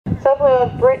Solo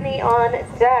of Brittany on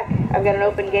deck. I've got an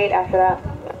open gate after that.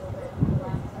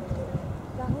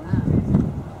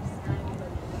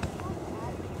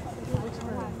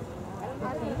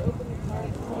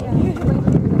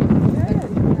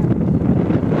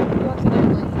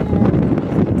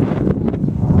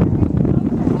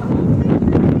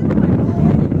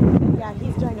 Yeah,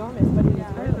 he's ginormous, but he's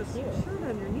really cute. Shirt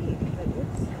underneath, but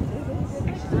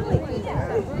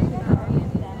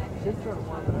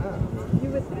you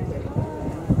would think it.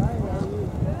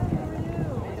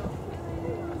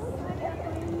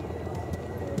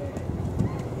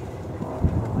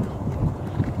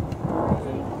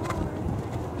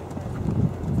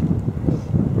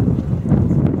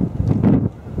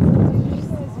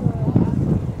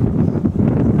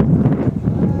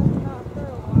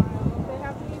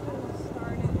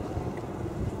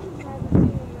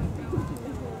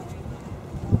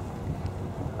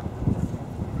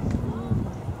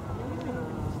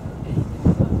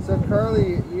 So Carly,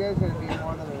 you guys are going to be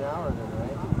more than an hour then,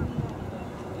 right?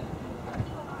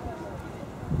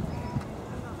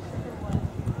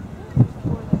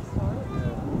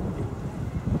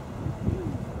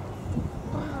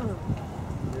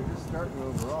 They're just starting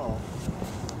overall.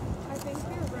 I think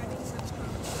they're running the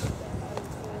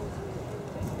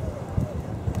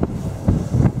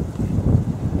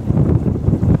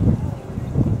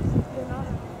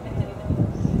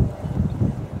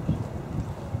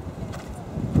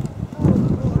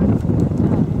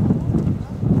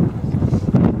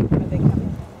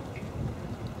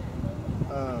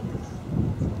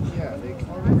Yeah, they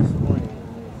called me this morning.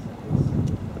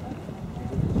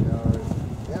 They took a shower.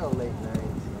 They had a late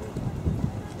night, so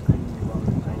I didn't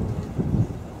bother calling them.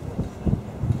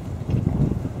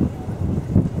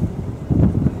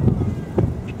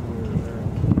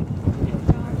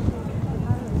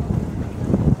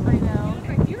 I know.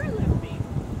 like you're a lesbian.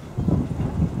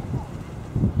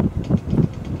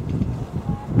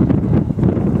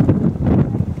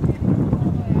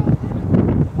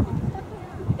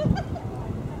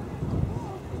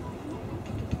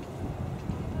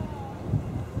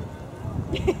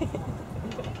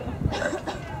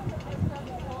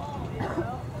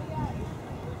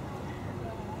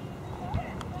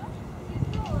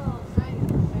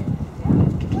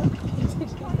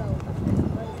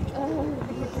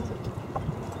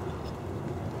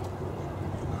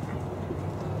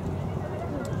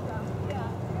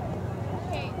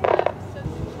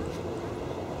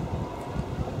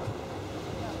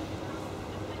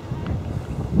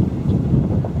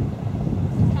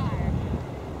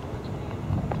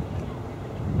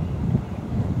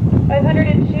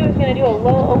 Is going to do a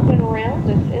low open round.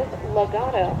 This is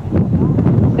Legato.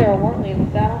 Sarah Wortley in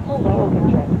the saddle for low open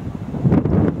trip.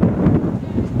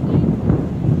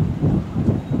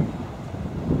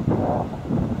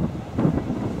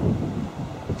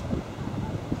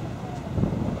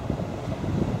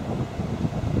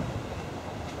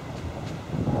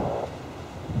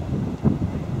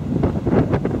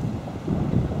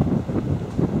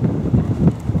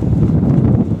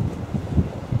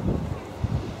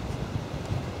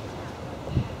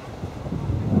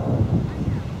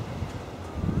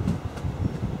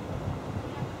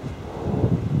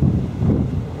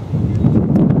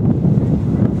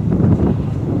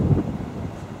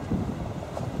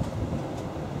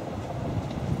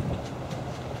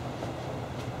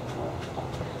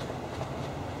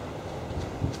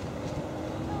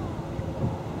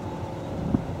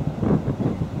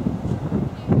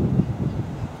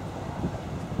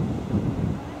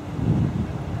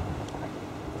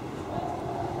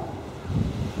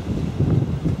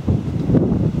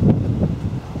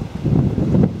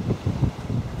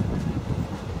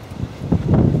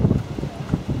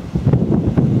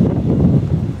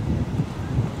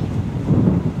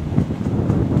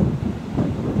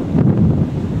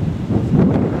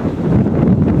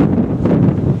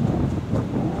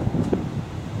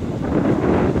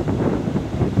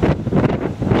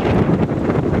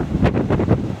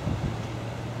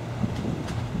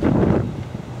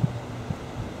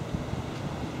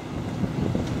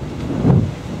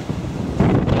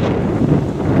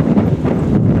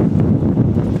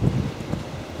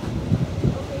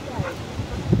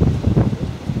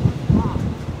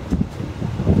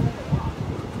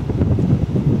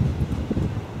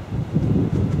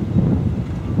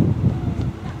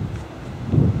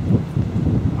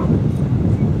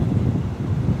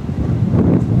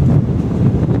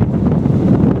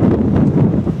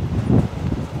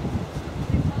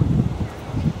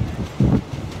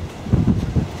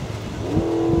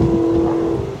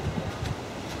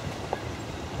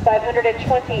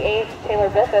 $528 Taylor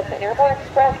Bethis and Airborne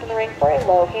Express in the ring for a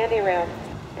low handy round.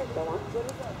 And so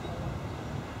on.